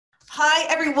Hi,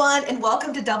 everyone, and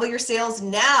welcome to Double Your Sales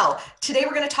Now. Today,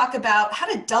 we're going to talk about how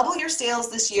to double your sales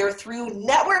this year through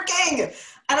networking.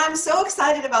 And I'm so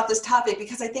excited about this topic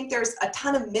because I think there's a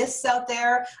ton of myths out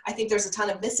there. I think there's a ton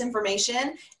of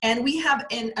misinformation. And we have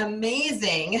an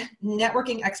amazing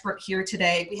networking expert here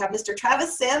today. We have Mr.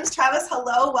 Travis Sims. Travis,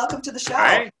 hello. Welcome to the show.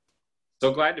 Hi.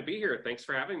 So glad to be here. Thanks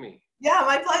for having me. Yeah,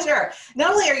 my pleasure.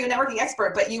 Not only are you a networking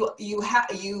expert, but you've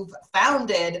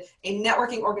founded a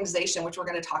networking organization, which we're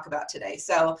going to talk about today.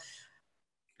 So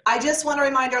I just want to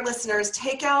remind our listeners,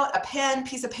 take out a pen,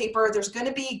 piece of paper. There's going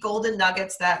to be golden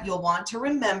nuggets that you'll want to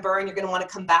remember and you're going to want to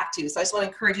come back to. So I just want to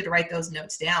encourage you to write those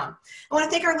notes down. I want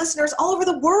to thank our listeners all over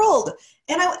the world.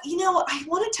 And I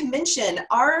wanted to mention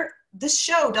this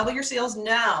show, Double Your Sales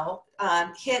Now,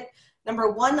 hit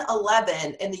number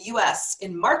 111 in the US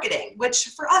in marketing,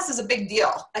 which for us is a big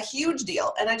deal, a huge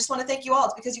deal. And I just want to thank you all.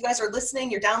 It's because you guys are listening,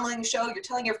 you're downloading the show, you're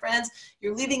telling your friends,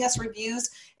 you're leaving us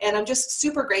reviews. And I'm just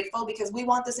super grateful because we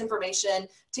want this information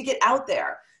to get out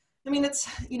there. I mean, it's,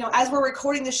 as we're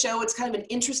recording the show, it's kind of an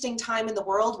interesting time in the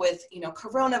world with,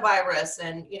 coronavirus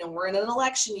and, we're in an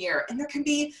election year. And there can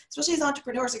be, especially as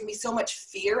entrepreneurs, there can be so much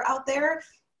fear out there.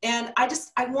 And I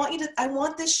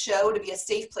want this show to be a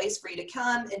safe place for you to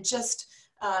come and just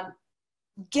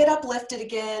get uplifted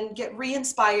again, get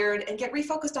re-inspired, and get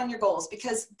refocused on your goals,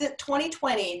 because the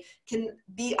 2020 can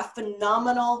be a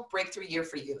phenomenal breakthrough year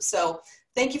for you. So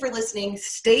thank you for listening.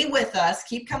 Stay with us.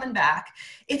 Keep coming back.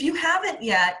 If you haven't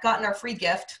yet gotten our free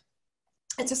gift,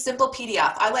 it's a simple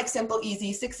PDF. I like simple,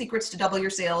 easy, 6 secrets to double your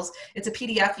sales. It's a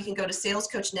PDF. You can go to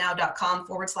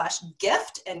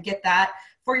salescoachnow.com/gift and get that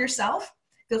for yourself.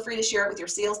 Feel free to share it with your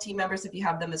sales team members if you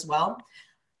have them as well.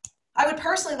 I would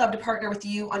personally love to partner with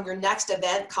you on your next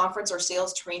event, conference, or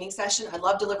sales training session. I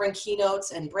love delivering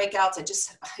keynotes and breakouts. I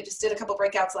just did a couple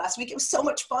breakouts last week. It was so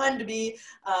much fun to be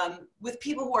with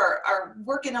people who are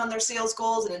working on their sales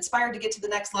goals and inspired to get to the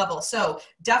next level. So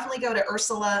definitely go to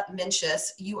Ursula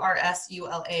Mentjes,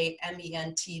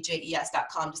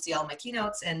 UrsulaMentjes.com to see all my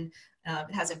keynotes, and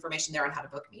it has information there on how to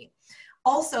book me.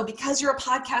 Also, because you're a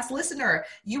podcast listener,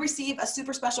 you receive a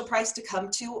super special price to come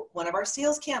to one of our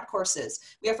sales camp courses.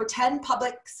 We offer 10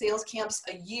 public sales camps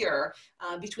a year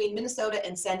between Minnesota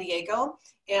and San Diego.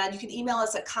 And you can email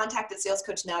us at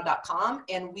contact@salescoachnow.com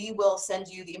and we will send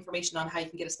you the information on how you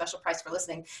can get a special price for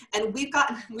listening. And we've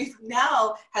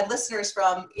now had listeners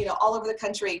from all over the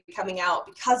country coming out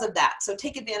because of that. So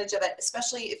take advantage of it,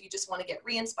 especially if you just want to get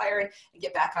re-inspired and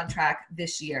get back on track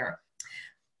this year.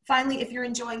 Finally, if you're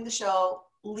enjoying the show,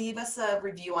 leave us a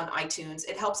review on iTunes.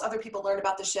 It helps other people learn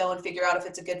about the show and figure out if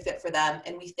it's a good fit for them,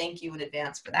 and we thank you in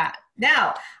advance for that.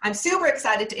 Now, I'm super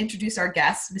excited to introduce our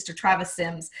guest, Mr. Travis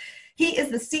Sims. He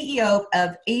is the CEO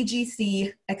of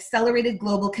AGC, Accelerated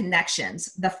Global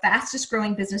Connections, the fastest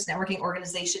growing business networking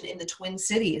organization in the Twin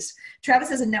Cities.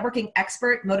 Travis is a networking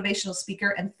expert, motivational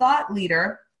speaker, and thought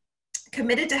leader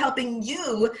committed to helping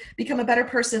you become a better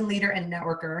person, leader, and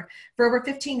networker. For over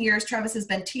 15 years, Travis has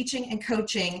been teaching and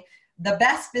coaching the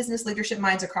best business leadership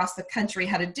minds across the country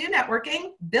how to do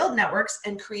networking, build networks,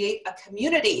 and create a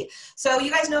community. So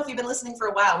you guys know, if you've been listening for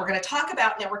a while, we're going to talk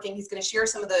about networking. He's going to share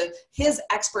some of his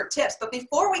expert tips. But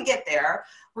before we get there,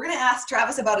 we're going to ask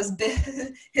Travis about his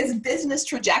business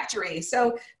trajectory.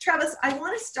 So Travis, I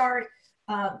want to start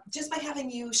just by having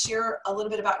you share a little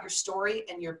bit about your story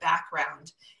and your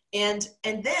background. And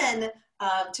then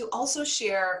to also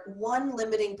share one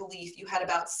limiting belief you had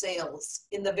about sales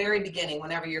in the very beginning,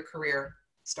 whenever your career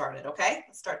started. Okay,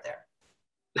 let's start there.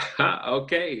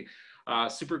 Okay,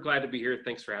 super glad to be here.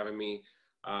 Thanks for having me.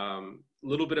 A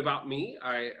little bit about me.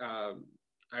 I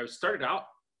started out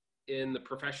in the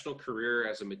professional career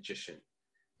as a magician,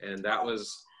 and that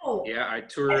was, I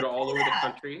toured all over the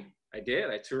country. I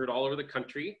toured all over the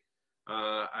country.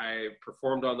 I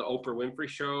performed on the Oprah Winfrey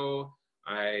Show.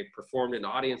 I performed in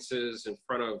audiences in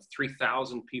front of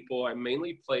 3,000 people. I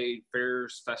mainly played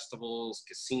fairs, festivals,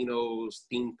 casinos,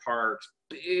 theme parks,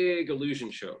 big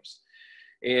illusion shows.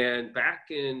 And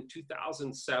back in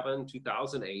 2007,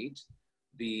 2008,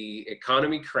 the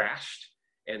economy crashed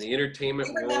and the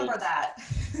entertainment world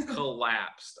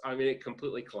collapsed. I mean, it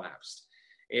completely collapsed.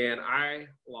 And I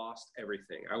lost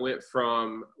everything. I went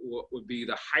from what would be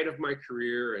the height of my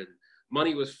career and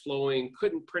money was flowing,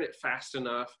 couldn't print it fast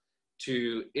enough,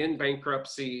 to in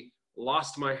bankruptcy,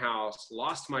 lost my house,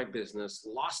 lost my business,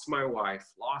 lost my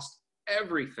wife, lost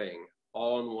everything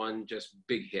all in one just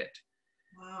big hit.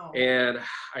 Wow. And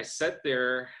I sat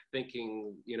there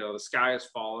thinking, the sky is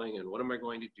falling and what am I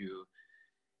going to do?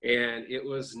 And it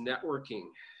was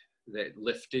networking that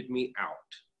lifted me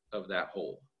out of that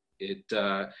hole.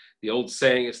 The old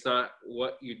saying, it's not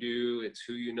what you do, it's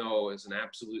who you know, is an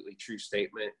absolutely true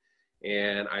statement.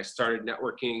 And I started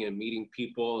networking and meeting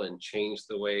people and changed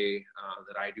the way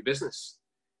that I do business.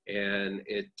 And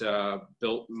it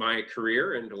built my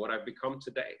career into what I've become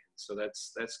today. So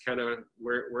that's kind of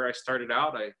where I started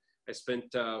out. I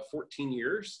spent 14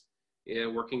 years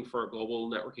working for a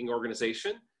global networking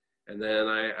organization. And then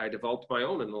I developed my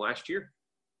own in the last year.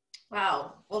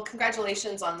 Wow. Well,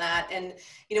 congratulations on that. And,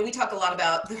 we talk a lot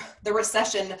about the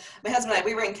recession. My husband and I,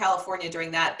 we were in California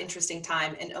during that interesting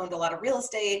time and owned a lot of real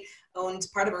estate, owned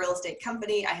part of a real estate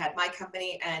company. I had my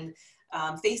company and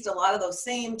faced a lot of those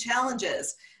same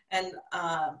challenges. And,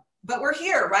 but we're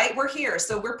here, right? We're here.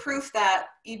 So we're proof that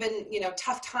even,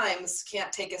 tough times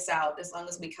can't take us out as long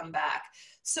as we come back.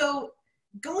 So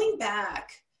going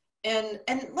back and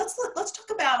let's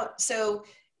talk about, so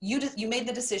you made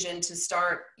the decision to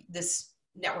start this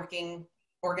networking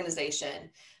organization.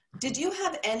 Did you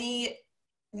have any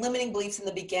limiting beliefs in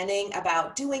the beginning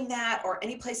about doing that, or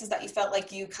any places that you felt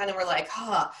like you kind of were like,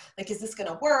 is this going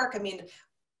to work? I mean,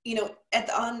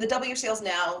 on the W Sales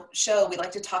Now show, we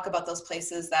like to talk about those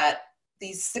places that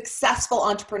these successful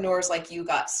entrepreneurs like you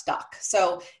got stuck.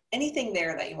 So anything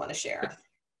there that you want to share?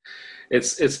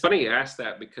 It's funny you ask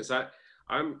that, because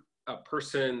I'm a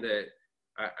person that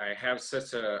I have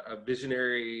such a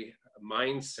visionary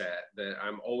mindset that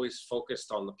I'm always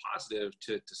focused on the positive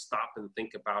to stop and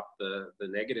think about the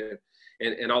negative.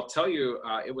 And I'll tell you,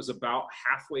 it was about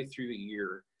halfway through the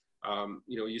year.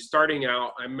 You starting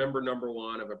out, I'm member number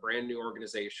one of a brand new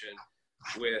organization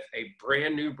with a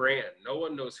brand new brand. No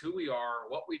one knows who we are,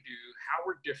 what we do, how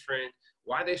we're different,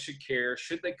 why they should care,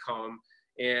 should they come.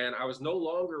 And I was no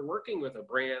longer working with a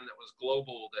brand that was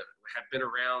global, that had been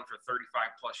around for 35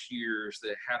 plus years,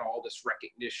 that had all this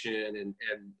recognition and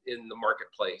in the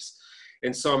marketplace.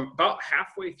 And so I'm about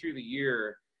halfway through the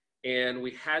year, and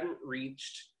we hadn't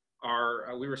reached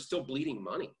we were still bleeding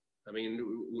money. I mean,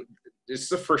 this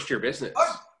is a first year business.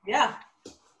 Oh, yeah.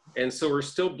 And so we're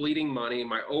still bleeding money.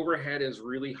 My overhead is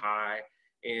really high,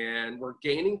 and we're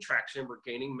gaining traction. We're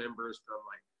gaining members, but I'm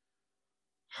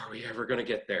like, are we ever going to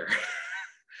get there?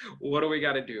 What do we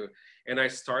got to do? And I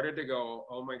started to go,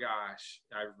 oh my gosh,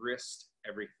 I've risked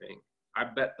everything. I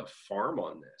bet the farm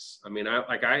on this. I mean, I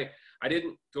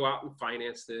didn't go out and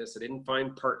finance this. I didn't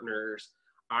find partners.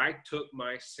 I took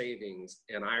my savings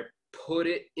and I put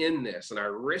it in this, and I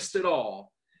risked it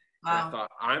all. Wow. And I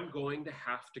thought, I'm going to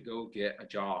have to go get a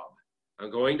job.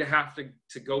 I'm going to have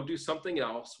to go do something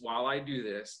else while I do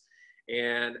this.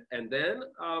 And then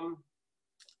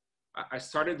I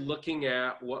started looking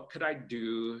at what could I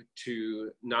do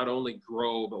to not only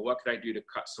grow, but what could I do to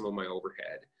cut some of my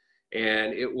overhead.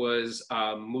 And it was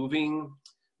moving,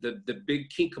 the big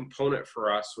key component for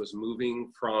us was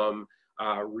moving from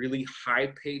really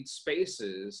high paid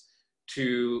spaces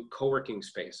to co-working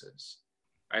spaces.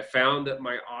 I found that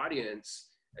my audience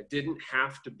didn't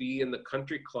have to be in the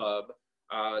country club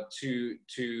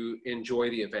to enjoy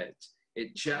the event.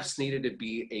 It just needed to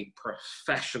be a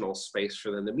professional space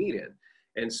for them to meet in.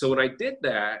 And so when I did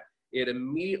that, it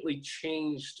immediately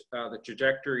changed the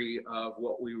trajectory of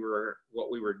what we were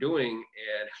doing,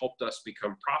 and helped us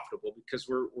become profitable, because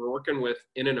we're working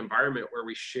in an environment where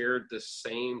we shared the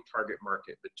same target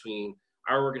market between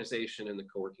our organization and the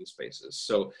co-working spaces.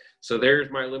 So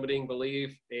there's my limiting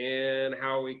belief and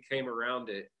how we came around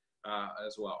it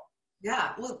as well.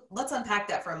 Yeah, well, let's unpack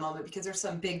that for a moment, because there's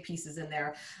some big pieces in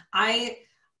there. I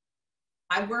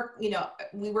work,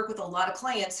 we work with a lot of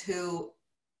clients who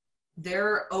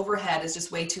their overhead is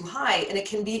just way too high, and it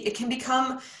can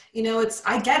become,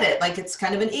 I get it. Like, it's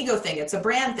kind of an ego thing. It's a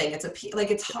brand thing.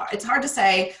 It's hard to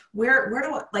say, where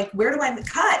do I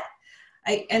cut?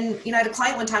 I had a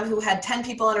client one time who had 10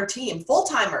 people on her team,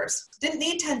 full-timers, didn't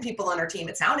need 10 people on her team.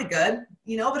 It sounded good,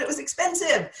 but it was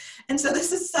expensive. And so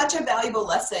this is such a valuable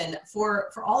lesson for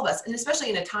all of us. And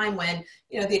especially in a time when,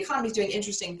 the economy's doing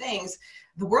interesting things,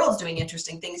 the world's doing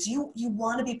interesting things, you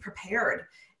want to be prepared.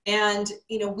 And,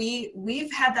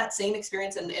 we've had that same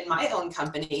experience in my own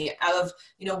company of,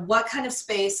 what kind of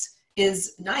space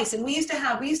is nice. And we used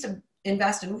to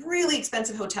invest in really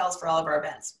expensive hotels for all of our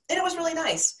events. And it was really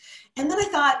nice. And then I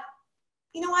thought,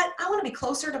 you know what? I want to be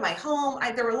closer to my home.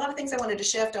 There were a lot of things I wanted to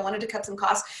shift. I wanted to cut some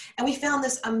costs. And we found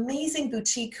this amazing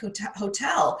boutique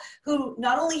hotel who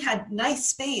not only had nice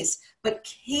space, but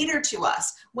catered to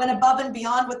us, went above and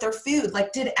beyond with their food,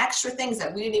 like did extra things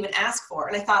that we didn't even ask for.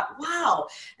 And I thought, wow.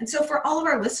 And so for all of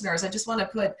our listeners, I just want to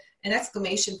put an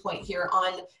exclamation point here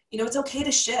on, it's okay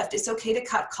to shift. It's okay to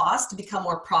cut costs to become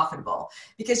more profitable,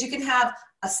 because you can have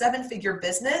a 7-figure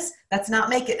business that's not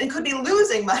making, and could be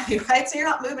losing money, right? So you're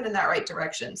not moving in that right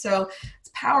direction. So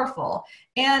it's powerful.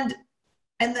 And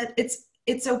that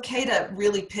it's okay to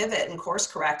really pivot and course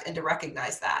correct, and to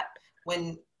recognize that.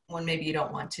 when maybe you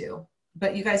don't want to,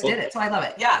 but you guys did Well, it. So I love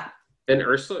it. Yeah. and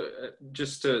Ursula,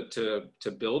 just to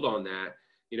build on that,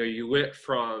 you went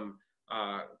from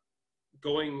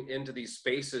going into these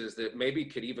spaces that maybe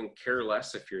could even care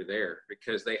less if you're there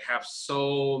because they have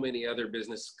so many other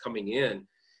business coming in,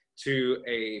 to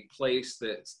a place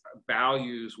that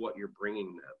values what you're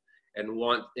bringing them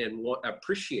and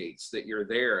appreciates that you're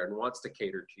there and wants to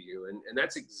cater to you. And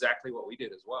that's exactly what we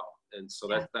did as well. And so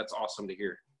that's awesome to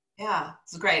hear. Yeah,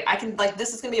 it's great.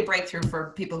 This is going to be a breakthrough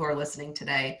for people who are listening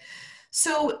today.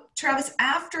 So Travis,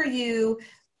 after you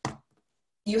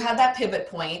had that pivot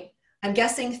point, I'm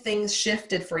guessing things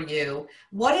shifted for you.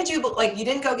 What did you, you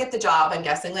didn't go get the job, I'm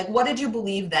guessing. What did you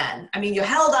believe then? I mean, you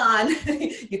held on,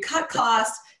 you cut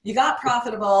costs, you got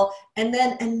profitable, and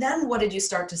then what did you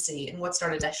start to see, and what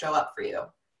started to show up for you?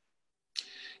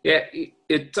 Yeah,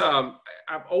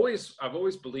 I've always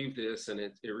believed this, and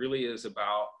it really is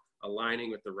about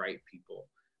aligning with the right people.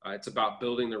 It's about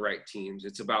building the right teams.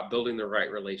 It's about building the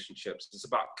right relationships. It's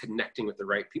about connecting with the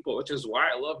right people, which is why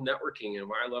I love networking and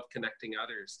why I love connecting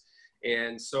others.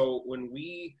 And so when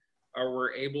we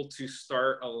were able to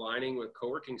start aligning with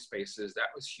co-working spaces, that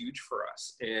was huge for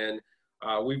us. And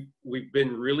we've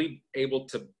been really able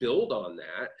to build on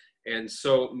that. And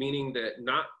so meaning that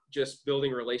not just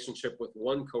building a relationship with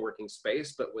one co-working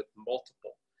space, but with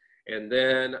multiple. And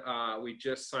then we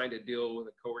just signed a deal with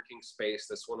a co-working space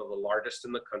that's one of the largest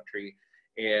in the country,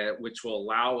 and which will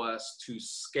allow us to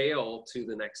scale to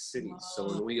the next cities. So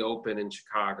when we open in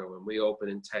Chicago, when we open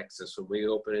in Texas, when we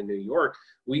open in New York,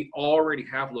 we already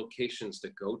have locations to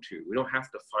go to. We don't have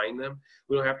to find them.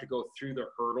 We don't have to go through the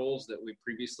hurdles that we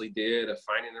previously did of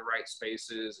finding the right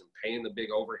spaces and paying the big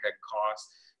overhead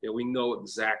costs. We know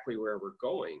exactly where we're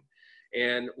going.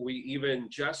 And we even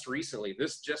just recently,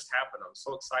 this just happened, I'm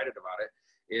so excited about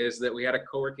it, is that we had a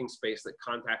co-working space that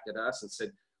contacted us and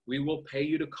said, we will pay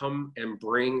you to come and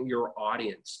bring your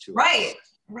audience to us.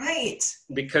 Right.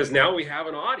 Because now we have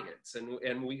an audience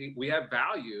and we have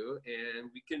value and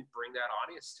we can bring that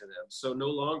audience to them. So no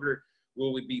longer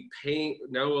will we be paying,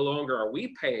 no longer are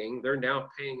we paying, they're now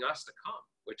paying us to come,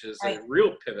 which is a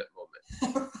real pivot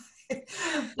moment.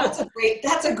 That's a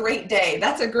great day.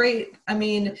 That's a great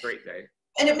day.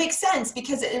 And it makes sense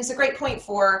because it's a great point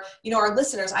for, our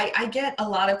listeners. I get a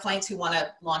lot of clients who want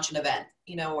to launch an event,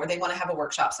 or they want to have a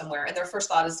workshop somewhere. And their first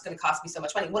thought is, it's going to cost me so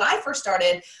much money. When I first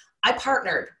started, I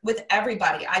partnered with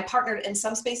everybody. I partnered in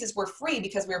some spaces were free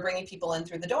because we were bringing people in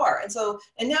through the door.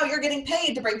 And now you're getting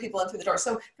paid to bring people in through the door.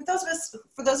 So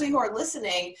for those of you who are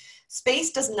listening,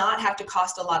 space does not have to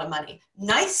cost a lot of money.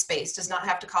 Nice space does not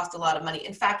have to cost a lot of money.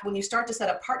 In fact, when you start to set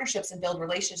up partnerships and build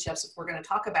relationships, if we're going to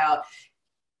talk about,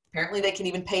 apparently they can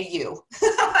even pay you.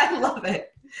 I love it.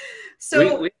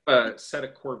 So we have a set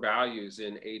of core values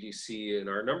in AGC, and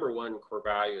our number one core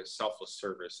value is selfless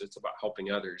service. It's about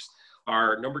helping others.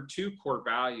 Our number two core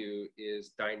value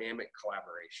is dynamic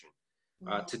collaboration.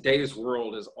 Today's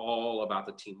world is all about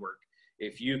the teamwork.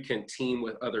 If you can team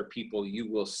with other people,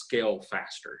 you will scale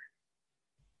faster.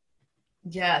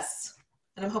 Yes.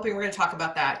 And I'm hoping we're going to talk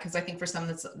about that, because I think for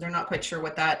some they're not quite sure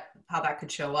how that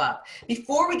could show up.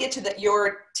 Before we get to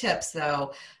your tips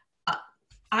though,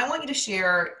 I want you to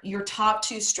share your top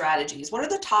 2 strategies. What are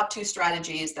the top 2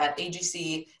 strategies that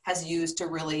AGC has used to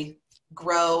really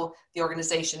grow the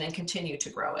organization and continue to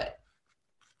grow it?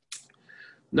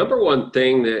 Number one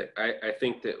thing that I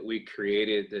think that we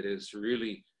created that is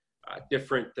really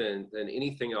different than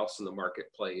anything else in the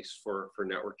marketplace for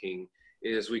networking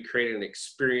is we created an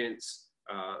experience.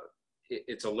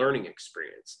 It's a learning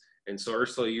experience. And so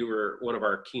Ursula, you were one of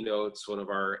our keynotes, one of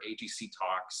our AGC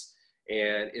talks,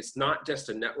 and it's not just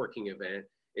a networking event.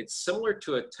 It's similar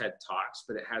to a TED Talks,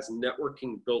 but it has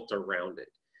networking built around it.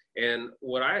 And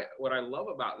what I love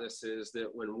about this is that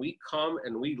when we come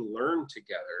and we learn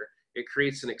together, it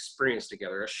creates an experience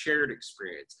together, a shared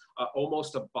experience,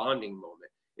 almost a bonding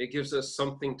moment. It gives us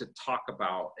something to talk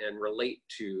about and relate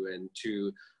to, and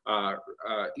to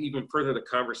even further the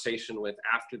conversation with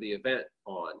after the event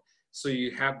on. So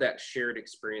you have that shared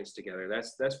experience together.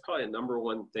 That's probably a number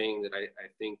one thing that I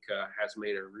think has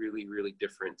made a really, really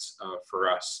difference for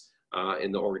us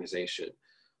in the organization.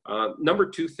 Number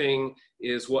 2 thing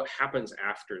is what happens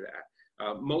after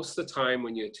that. Most of the time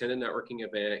when you attend a networking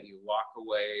event, you walk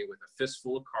away with a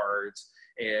fistful of cards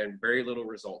and very little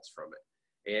results from it.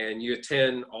 And you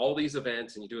attend all these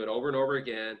events and you do it over and over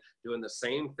again, doing the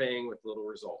same thing with little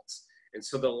results. And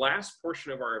so the last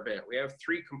portion of our event, we have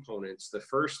 3 components. The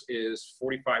first is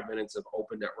 45 minutes of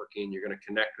open networking. You're going to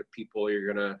connect with people.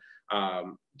 You're going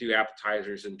to do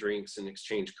appetizers and drinks and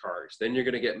exchange cards. Then you're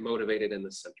going to get motivated in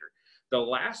the center. The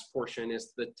last portion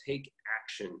is the take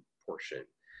action portion.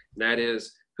 And that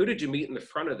is, who did you meet in the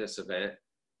front of this event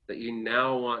that you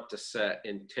now want to set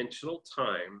intentional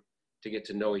time to get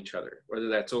to know each other, whether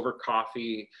that's over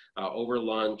coffee, over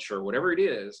lunch, or whatever it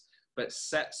is, but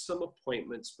set some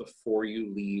appointments before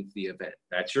you leave the event.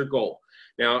 That's your goal.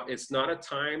 Now, it's not a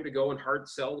time to go and hard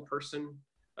sell the person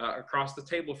across the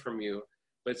table from you,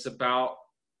 but it's about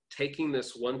taking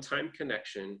this one-time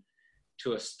connection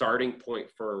to a starting point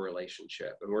for a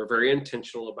relationship. And we're very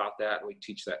intentional about that, and we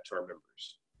teach that to our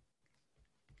members.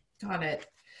 Got it.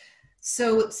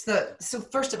 So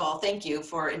first of all, thank you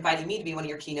for inviting me to be one of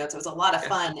your keynotes. It was a lot of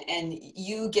fun, and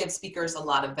you give speakers a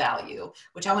lot of value,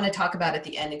 which I want to talk about at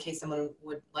the end in case someone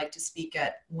would like to speak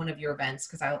at one of your events,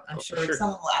 because I'm sure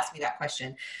someone will ask me that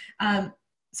question.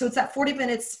 So it's that 45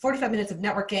 minutes of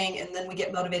networking, and then we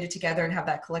get motivated together and have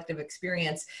that collective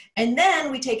experience. And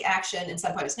then we take action and set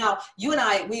appointments. Now, you and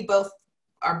I, we both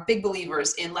are big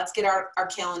believers in let's get our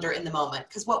calendar in the moment.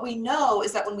 Because what we know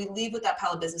is that when we leave with that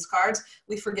pile of business cards,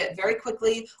 we forget very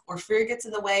quickly, or fear gets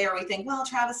in the way, or we think, well,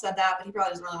 Travis said that, but he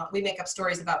probably doesn't really want, we make up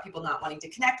stories about people not wanting to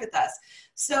connect with us.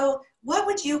 So what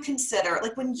would you consider,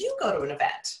 like when you go to an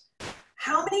event,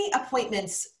 how many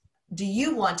appointments do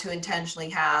you want to intentionally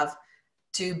have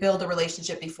to build a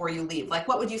relationship before you leave? Like,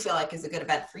 what would you feel like is a good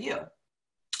event for you?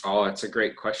 Oh, that's a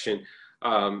great question.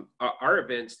 Our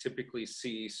events typically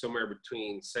see somewhere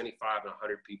between 75 and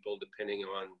 100 people, depending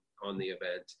on the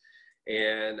event.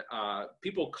 And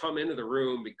people come into the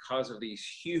room because of these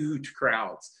huge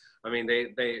crowds. I mean,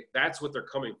 that's what they're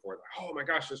coming for. Like, oh my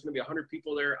gosh, there's going to be 100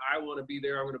 people there. I want to be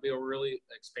there. I'm going to be able to really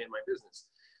expand my business.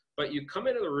 But you come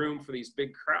into the room for these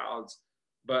big crowds,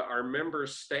 but our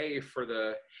members stay for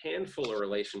the handful of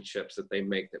relationships that they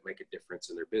make that make a difference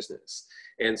in their business.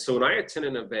 And so when I attend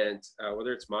an event,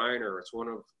 whether it's mine or it's one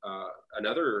of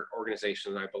another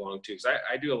organization that I belong to, because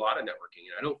I do a lot of networking,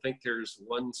 and I don't think there's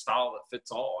one style that fits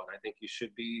all. And I think you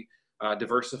should be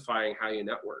diversifying how you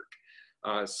network.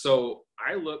 So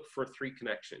I look for 3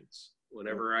 connections.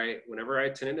 Whenever I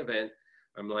attend an event,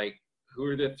 I'm like, who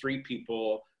are the 3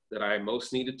 people that I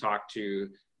most need to talk to,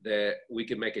 that we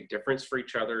can make a difference for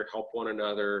each other, help one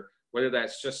another, whether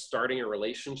that's just starting a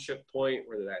relationship point,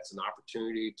 whether that's an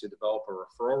opportunity to develop a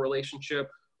referral relationship,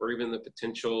 or even the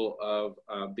potential of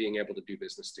being able to do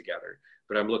business together.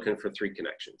 But I'm looking for 3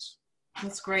 connections.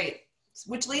 That's great.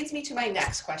 Which leads me to my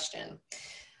next question.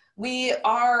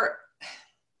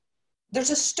 There's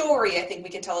a story I think we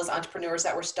can tell as entrepreneurs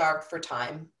that we're starved for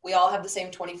time. We all have the same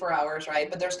 24 hours, right?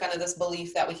 But there's kind of this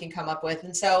belief that we can come up with.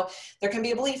 And so there can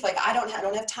be a belief like, I don't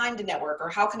have time to network, or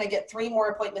how can I get 3 more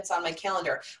appointments on my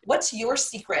calendar? What's your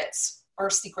secret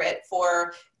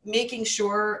for making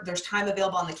sure there's time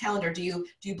available on the calendar? Do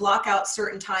you block out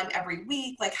certain time every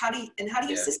week? Like how do you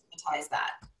systematize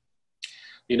that?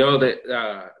 You know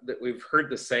that we've heard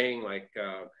the saying, like,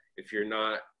 if you're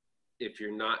not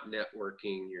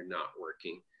networking, you're not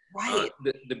working. Right.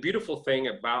 The beautiful thing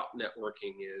about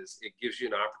networking is it gives you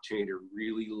an opportunity to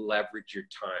really leverage your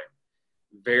time.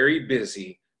 Very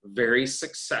busy, very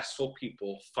successful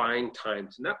people find time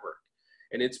to network.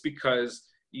 And it's because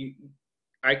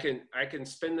I can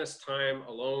spend this time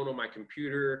alone on my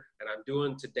computer and I'm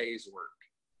doing today's work.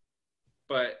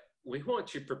 But we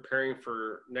want you preparing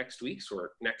for next week's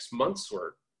work, next month's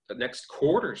work, the next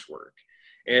quarter's work.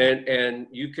 And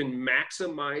you can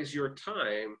maximize your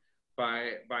time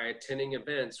by attending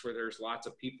events where there's lots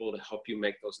of people to help you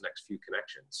make those next few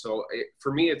connections. So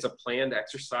for me, it's a planned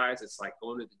exercise. It's like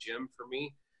going to the gym for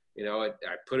me. You know, I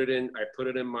put it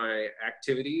in my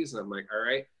activities, and I'm like, all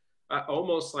right,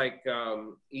 almost like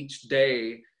each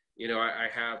day, you know, I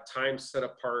have time set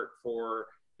apart for,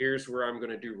 here's where I'm going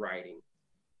to do writing.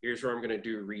 Here's where I'm going to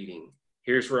do reading.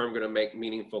 Here's where I'm going to make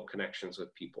meaningful connections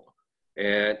with people.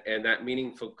 And that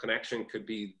meaningful connection could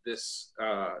be this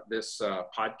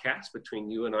podcast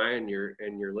between you and I and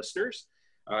your listeners.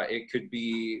 It could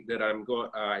be that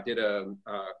I did a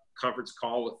conference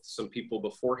call with some people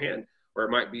beforehand, or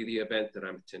it might be the event that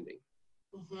I'm attending.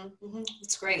 Mm-hmm, mm-hmm.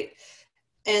 That's great.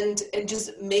 And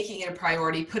just making it a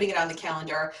priority, putting it on the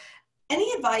calendar.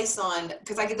 Any advice on,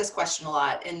 because I get this question a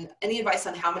lot, and any advice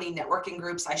on how many networking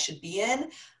groups I should be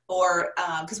in? Or,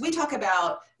 because we talk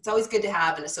about, it's always good to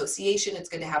have an association. It's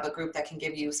good to have a group that can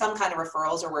give you some kind of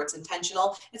referrals, or where it's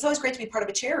intentional. It's always great to be part of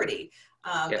a charity,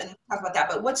 and talk about that.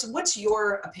 But what's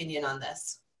your opinion on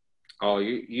this? Oh,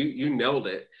 you nailed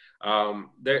it.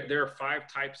 There are 5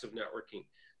 types of networking.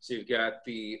 So you've got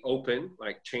the open,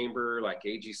 like chamber, like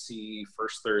AGC,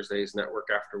 First Thursdays, network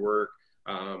after work,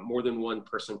 more than one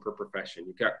person per profession.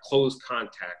 You've got closed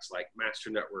contacts like Master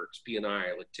Networks,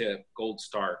 BNI, Latip, Gold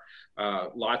Star,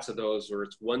 lots of those where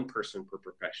it's one person per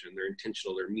profession. They're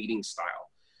intentional, they're meeting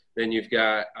style. Then you've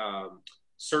got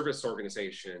service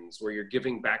organizations where you're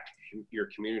giving back to your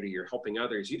community, you're helping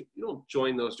others. You don't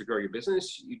join those to grow your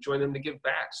business, you join them to give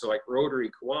back. So like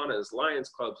Rotary, Kiwanis, Lions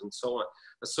Clubs, and so on.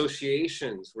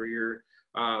 Associations where you're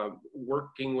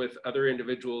working with other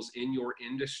individuals in your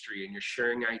industry and you're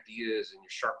sharing ideas and you're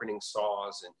sharpening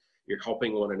saws and you're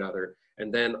helping one another.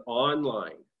 And then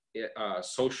online,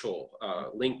 social,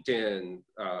 LinkedIn,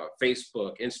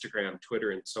 Facebook, Instagram,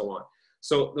 Twitter, and so on.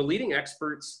 So the leading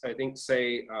experts, I think,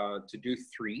 say to do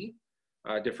 3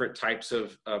 different types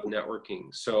of networking.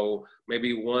 So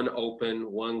maybe 1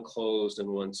 open, 1 closed, and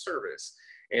 1 service.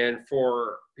 And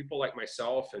for people like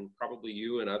myself and probably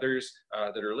you and others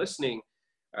that are listening,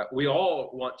 we all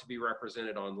want to be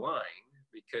represented online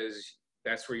because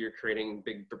that's where you're creating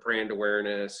big brand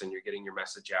awareness and you're getting your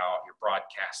message out, you're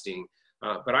broadcasting.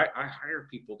 But I hire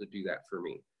people to do that for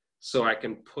me so I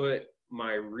can put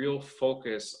my real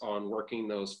focus on working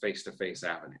those face-to-face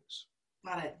avenues.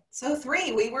 Got it. So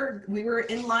 3, we were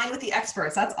in line with the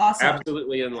experts. That's awesome.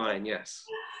 Absolutely in line, yes.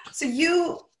 So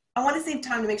I want to save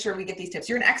time to make sure we get these tips.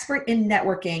 You're an expert in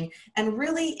networking and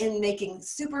really in making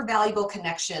super valuable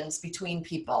connections between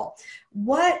people.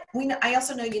 I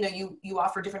also know, you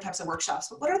offer different types of workshops,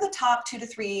 but what are the top 2 to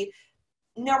 3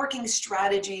 networking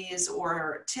strategies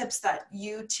or tips that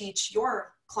you teach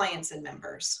your clients and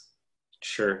members?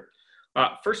 Sure.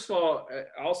 First of all,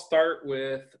 I'll start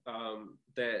with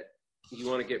that you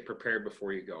want to get prepared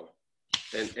before you go.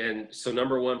 And so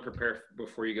number 1, prepare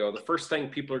before you go. The first thing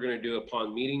people are going to do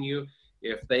upon meeting you,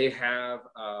 if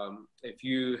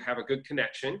you have a good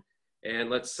connection, and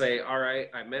let's say, all right,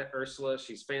 I met Ursula,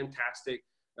 she's fantastic.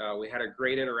 We had a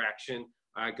great interaction.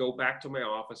 I go back to my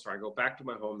office or I go back to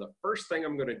my home. The first thing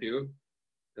I'm going to do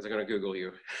is I'm going to Google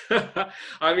you.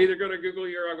 I'm either going to Google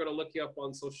you or I'm going to look you up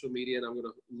on social media, and I'm going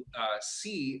to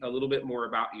see a little bit more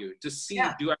about you to see,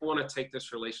 do I want to take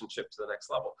this relationship to the next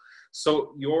level?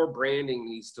 So your branding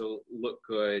needs to look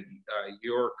good.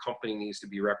 Your company needs to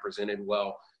be represented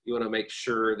well. You want to make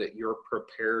sure that you're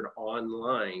prepared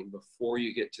online before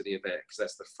you get to the event, because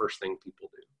that's the first thing people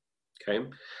do. Okay.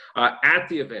 At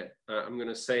the event, I'm going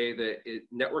to say that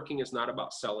networking is not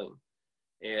about selling.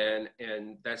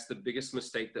 And that's the biggest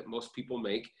mistake that most people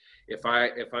make. If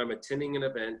I'm attending an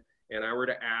event and I were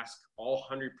to ask all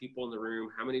 100 people in the room,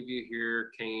 how many of you here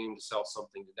came to sell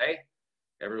something today?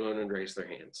 Everyone would raise their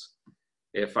hands.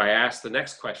 If I ask the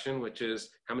next question, which is,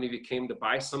 how many of you came to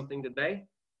buy something today?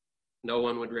 No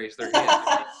one would raise their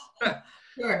hand.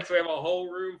 Sure. So we have a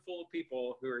whole room full of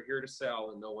people who are here to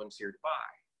sell and no one's here to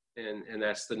buy. And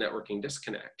that's the networking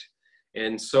disconnect.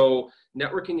 And so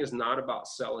networking is not about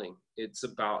selling. It's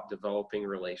about developing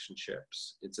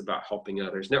relationships. It's about helping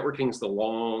others. Networking is the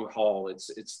long haul.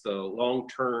 It's the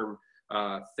long-term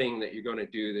thing that you're going to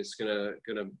do that's going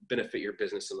to benefit your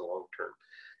business in the long term.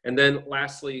 And then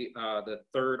lastly, the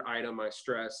third item I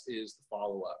stress is the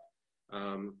follow-up.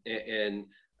 And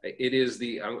it is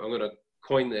I'm going to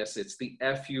coin this, it's the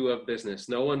FU of business.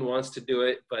 No one wants to do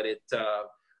it, but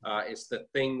it's the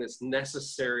thing that's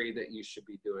necessary that you should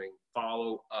be doing.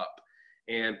 Follow up.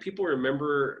 And people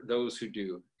remember those who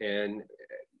do. And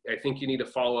I think you need to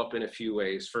follow up in a few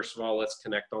ways. First of all, let's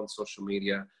connect on social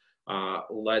media.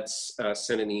 Let's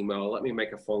send an email. Let me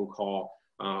make a phone call.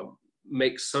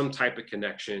 Make some type of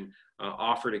connection.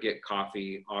 Offer to get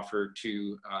coffee. Offer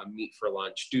to meet for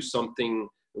lunch. Do something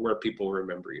where people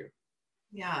remember you.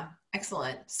 Yeah,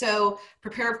 excellent. So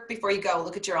prepare before you go.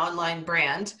 Look at your online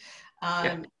brand.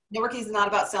 Networking is not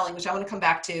about selling, which I want to come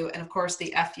back to. And of course,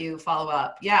 the FU follow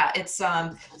up. Yeah, it's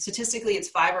statistically, it's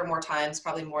 5 or more times,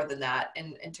 probably more than that,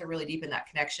 and to really deepen that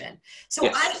connection. So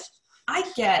yes. I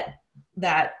get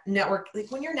that network,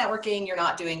 like when you're networking, you're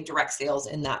not doing direct sales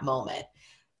in that moment.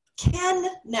 Can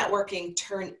networking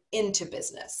turn into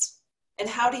business? And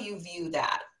how do you view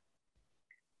that?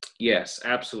 Yes,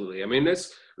 absolutely. I mean,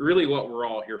 that's really what we're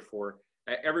all here for.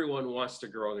 Everyone wants to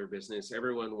grow their business.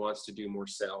 Everyone wants to do more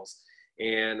sales.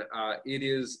 And it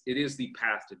is the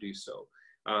path to do so.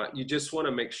 You just want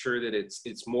to make sure that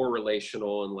it's more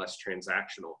relational and less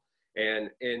transactional.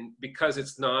 And because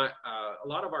it's not, a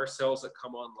lot of our sales that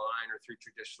come online or through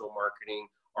traditional marketing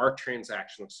are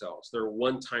transactional sales. They're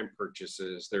one-time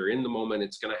purchases. They're in the moment.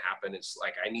 It's going to happen. It's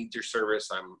like, I need your service.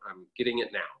 I'm getting it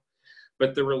now.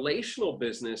 But the relational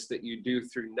business that you do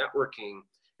through networking,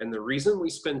 and the reason we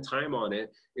spend time on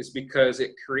it is because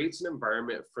it creates an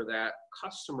environment for that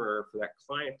customer, for that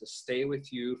client to stay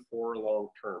with you for long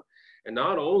term. And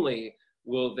not only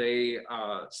will they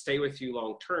stay with you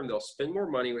long term, they'll spend more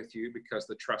money with you because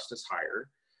the trust is higher.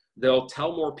 They'll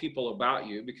tell more people about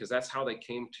you because that's how they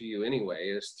came to you anyway,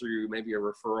 is through maybe a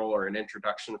referral or an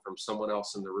introduction from someone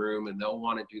else in the room, and they'll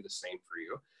want to do the same for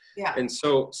you. Yeah. And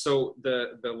so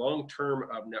the long term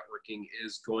of networking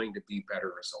is going to be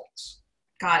better results.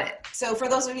 Got it. So for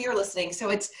those of you who are listening,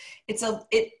 so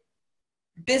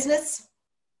business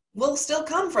will still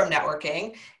come from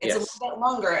networking. It's Yes. a little bit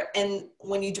longer. And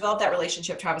when you develop that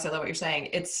relationship, Travis, I love what you're saying.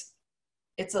 It's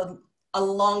a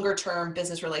longer term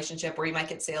business relationship where you might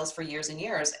get sales for years and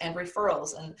years and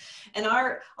referrals. And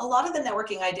a lot of the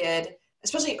networking I did,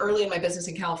 especially early in my business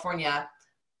in California,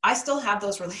 I still have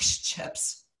those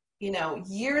relationships,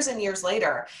 years and years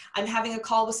later. I'm having a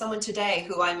call with someone today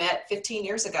who I met 15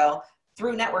 years ago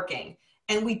through networking.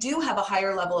 And we do have a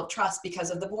higher level of trust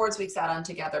because of the boards we've sat on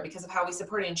together, because of how we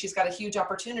support it. And she's got a huge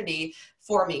opportunity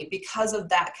for me because of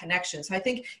that connection. So I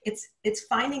think it's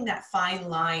finding that fine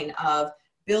line of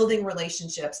building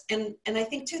relationships. And I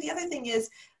think too, the other thing is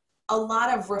a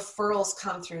lot of referrals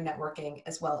come through networking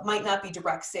as well. It might not be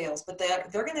direct sales, but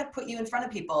they're going to put you in front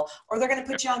of people, or they're going to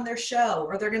put you on their show,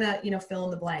 or they're going to, fill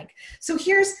in the blank. So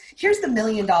here's the $1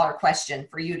 million question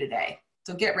for you today.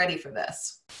 So get ready for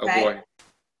this. Okay? Oh boy.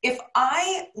 If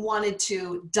I wanted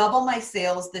to double my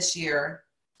sales this year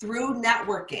through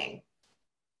networking,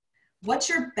 what's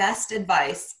your best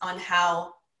advice on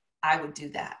how I would do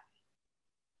that?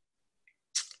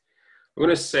 I'm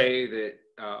going to say that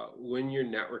when you're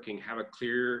networking, have a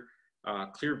clear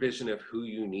vision of who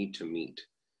you need to meet.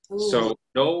 Ooh. So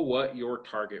know what your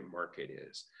target market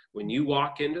is. When you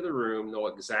walk into the room, know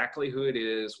exactly who it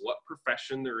is, what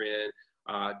profession they're in.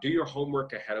 Do your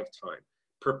homework ahead of time.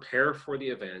 Prepare for the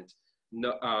event.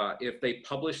 If they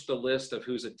publish the list of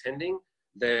who's attending,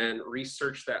 then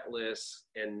research that list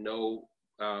and know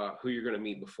who you're going to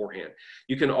meet beforehand.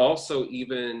 You can also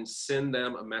even send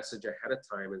them a message ahead of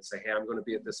time and say, hey, I'm going to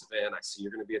be at this event. I see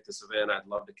you're going to be at this event. I'd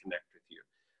love to connect with you.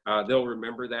 They'll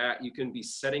remember that. You can be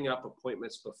setting up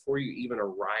appointments before you even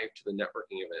arrive to the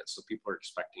networking event, so people are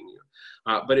expecting you.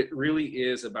 But it really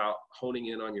is about honing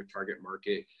in on your target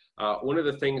market. One of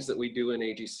the things that we do in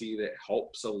AGC that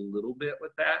helps a little bit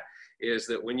with that is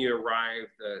that when you arrive,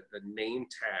 the name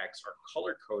tags are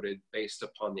color-coded based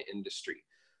upon the industry.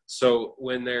 So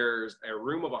when there's a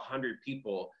room of 100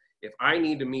 people, if I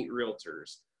need to meet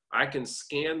realtors, I can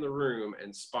scan the room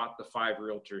and spot the 5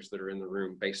 realtors that are in the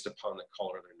room based upon the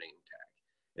color of their name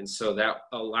tag. And so that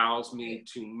allows me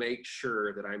to make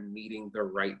sure that I'm meeting the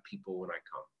right people when I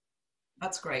come.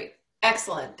 That's great.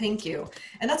 Excellent. Thank you.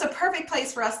 And that's a perfect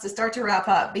place for us to start to wrap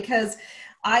up, because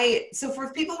so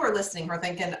for people who are listening who are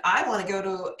thinking, I want to go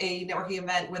to a networking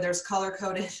event where there's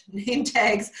color-coded name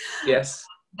tags. Yes.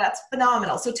 That's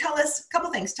phenomenal. So tell us a couple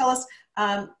things. Tell us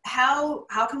how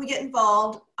can we get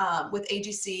involved with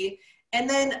AGC? And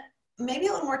then maybe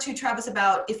a little more too, Travis,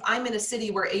 about if I'm in a city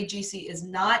where AGC is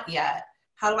not yet,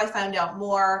 how do I find out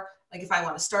more? Like if I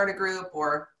want to start a group,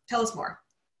 or tell us more.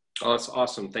 Oh, that's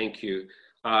awesome. Thank you.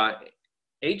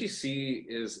 AGC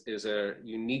is a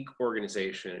unique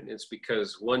organization. It's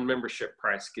because one membership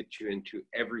price gets you into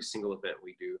every single event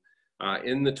we do.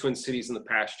 In the Twin Cities in the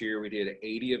past year, we did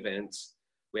 80 events.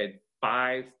 We had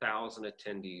 5,000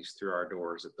 attendees through our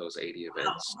doors at those 80 events.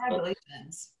 Wow,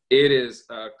 congratulations. So it is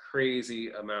a crazy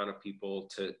amount of people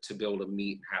to be able to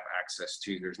meet and have access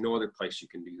to. There's no other place you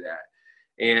can do that.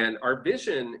 And our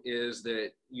vision is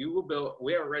that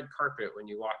we have a red carpet when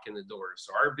you walk in the door.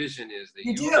 So our vision is that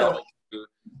you will be able to,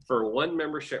 for one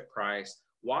membership price,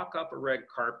 walk up a red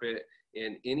carpet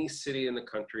in any city in the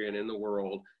country and in the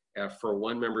world for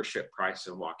one membership price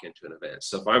and walk into an event.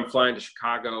 So if I'm flying to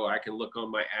Chicago, I can look on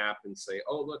my app and say,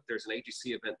 oh, look, there's an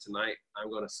AGC event tonight. I'm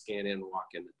going to scan in and walk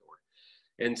in the door.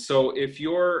 And so if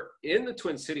you're in the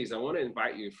Twin Cities, I want to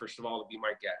invite you, first of all, to be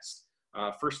my guest.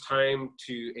 First time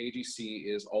to AGC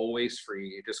is always free.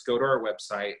 You just go to our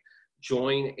website,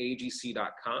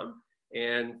 joinagc.com,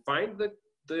 and find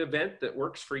the event that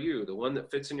works for you, the one that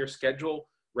fits in your schedule.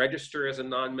 Register as a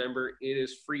non-member. It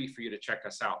is free for you to check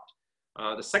us out.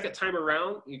 The second time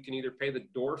around, you can either pay the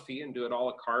door fee and do it a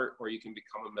la carte, or you can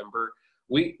become a member.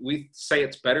 We say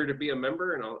it's better to be a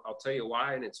member, and I'll tell you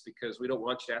why. And it's because we don't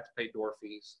want you to have to pay door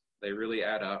fees. They really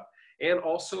add up. And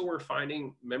also, we're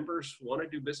finding members want to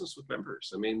do business with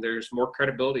members. I mean, there's more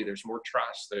credibility. There's more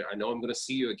trust. I know I'm going to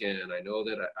see you again. I know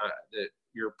that that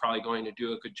you're probably going to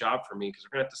do a good job for me, because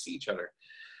we're going to have to see each other.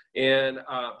 And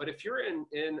but if you're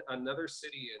in another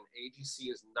city and AGC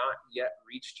has not yet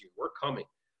reached you, we're coming.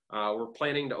 We're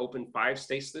planning to open 5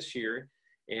 states this year.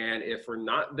 And if we're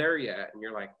not there yet, and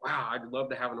you're like, wow, I'd love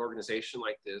to have an organization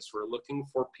like this, we're looking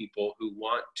for people who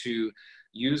want to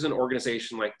use an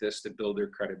organization like this to build their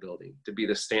credibility, to be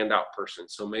the standout person.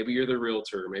 So maybe you're the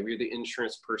realtor, maybe you're the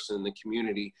insurance person in the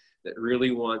community that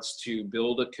really wants to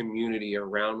build a community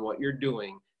around what you're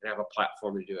doing and have a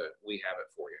platform to do it. We have it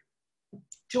for you.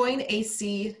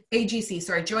 joinagc.com.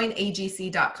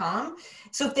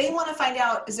 So if they want to find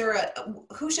out,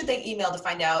 who should they email to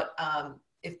find out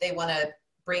if they want to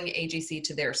bring AGC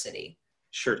to their city?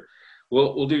 Sure.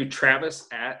 We'll do Travis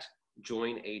at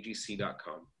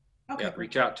joinagc.com. Okay. Yeah,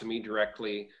 reach out to me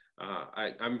directly.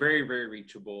 I'm very, very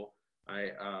reachable.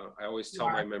 I always tell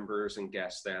my members and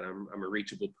guests that I'm a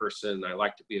reachable person. I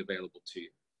like to be available to you.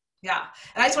 Yeah.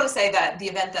 And I just want to say that the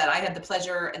event that I had the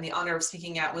pleasure and the honor of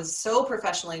speaking at was so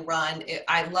professionally run.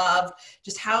 I love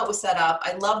just how it was set up.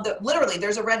 I love that literally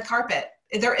there's a red carpet.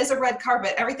 There is a red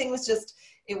carpet. Everything was just,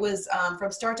 it was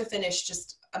from start to finish,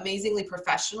 just amazingly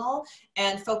professional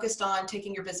and focused on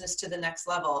taking your business to the next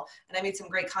level. And I made some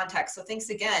great contacts. So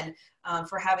thanks again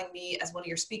for having me as one of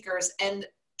your speakers. And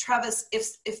Travis,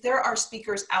 if there are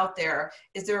speakers out there,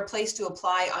 is there a place to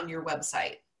apply on your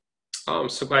website? I'm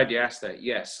so glad you asked that.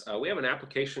 Yes, we have an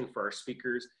application for our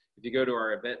speakers. If you go to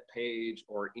our event page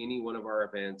or any one of our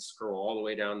events, scroll all the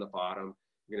way down the bottom,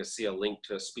 you're going to see a link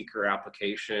to a speaker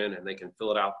application, and they can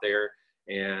fill it out there.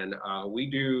 And we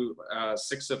do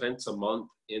 6 events a month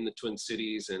in the Twin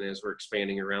Cities, and as we're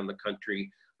expanding around the country,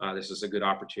 this is a good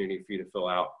opportunity for you to fill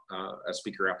out a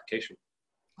speaker application.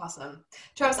 Awesome.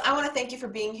 Travis, I want to thank you for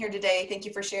being here today. Thank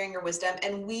you for sharing your wisdom.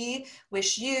 And we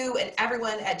wish you and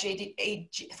everyone at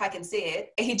if I can say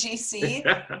it, AGC,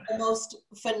 the most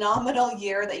phenomenal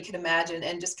year that you can imagine,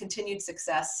 and just continued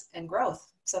success and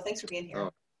growth. So thanks for being here.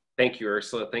 Oh, thank you,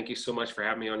 Ursula. Thank you so much for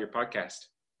having me on your podcast.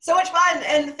 So much fun.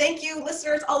 And thank you,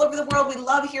 listeners all over the world. We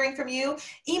love hearing from you.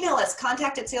 Email us,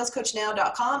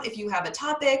 contact@salescoachnow.com if you have a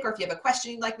topic or if you have a question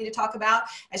you'd like me to talk about.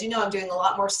 As you know, I'm doing a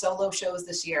lot more solo shows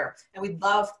this year, and we'd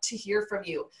love to hear from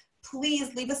you.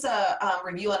 Please leave us a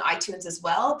review on iTunes as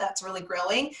well. That's really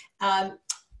growing.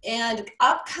 And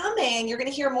upcoming, you're going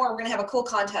to hear more. We're going to have a cool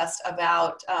contest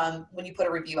about when you put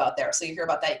a review out there. So you hear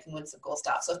about that, you can win some cool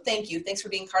stuff. So thank you. Thanks for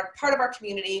being part of our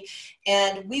community.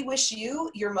 And we wish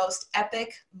you your most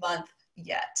epic month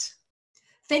yet.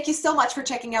 Thank you so much for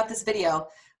checking out this video.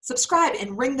 Subscribe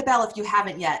and ring the bell if you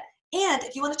haven't yet. And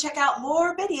if you want to check out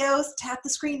more videos, tap the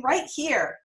screen right here.